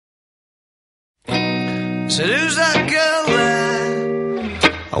Said, who's that girl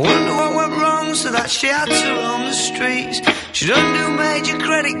there? I wonder what went wrong so that she had to roam the streets. She doesn't do major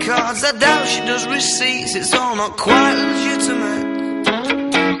credit cards, I doubt she does receipts. It's all not quite legitimate.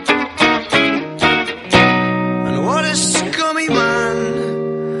 And what a scummy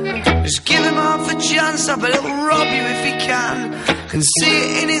man. Just give him half a chance, I bet he'll rob you if he can. Can see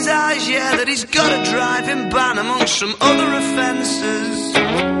it in his eyes, yeah, that he's got a driving ban amongst some other offences.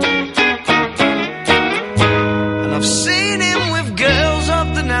 And I've seen him with girls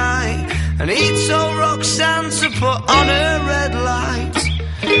of the night, and he told Roxanne to put on her red light.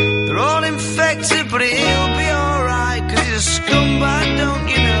 They're all infected, but he'll be alright, 'cause he's a scumbag, don't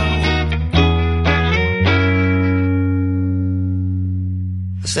you know?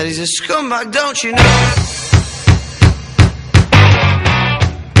 I said he's a scumbag, don't you know?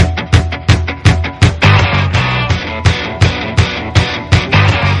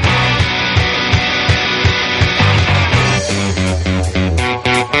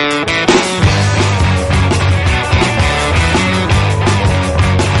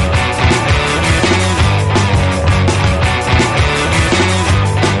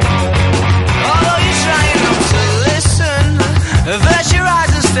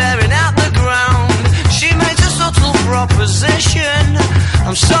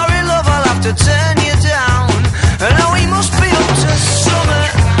 I'm sorry, love, I'll have to turn you down. I know he must be up to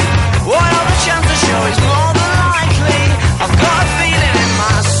something. What are the chances? Sure, he's more than likely. I've got a feeling in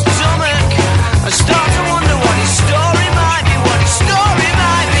my stomach. I start to wonder what his story might be. What his story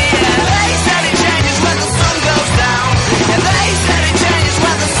might be. Yeah, they said it changes when the sun goes down. Yeah, they said it changes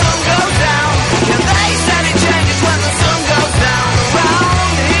when the sun goes down. Yeah, they said it changes when the sun goes down.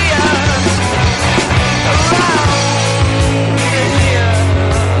 Around here, around.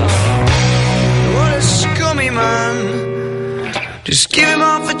 Just give him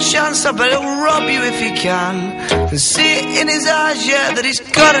half a chance, I bet he'll rob you if he can. And see it in his eyes, yeah, that he's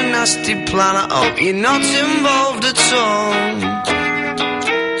got a nasty plan. I hope you're not involved at all.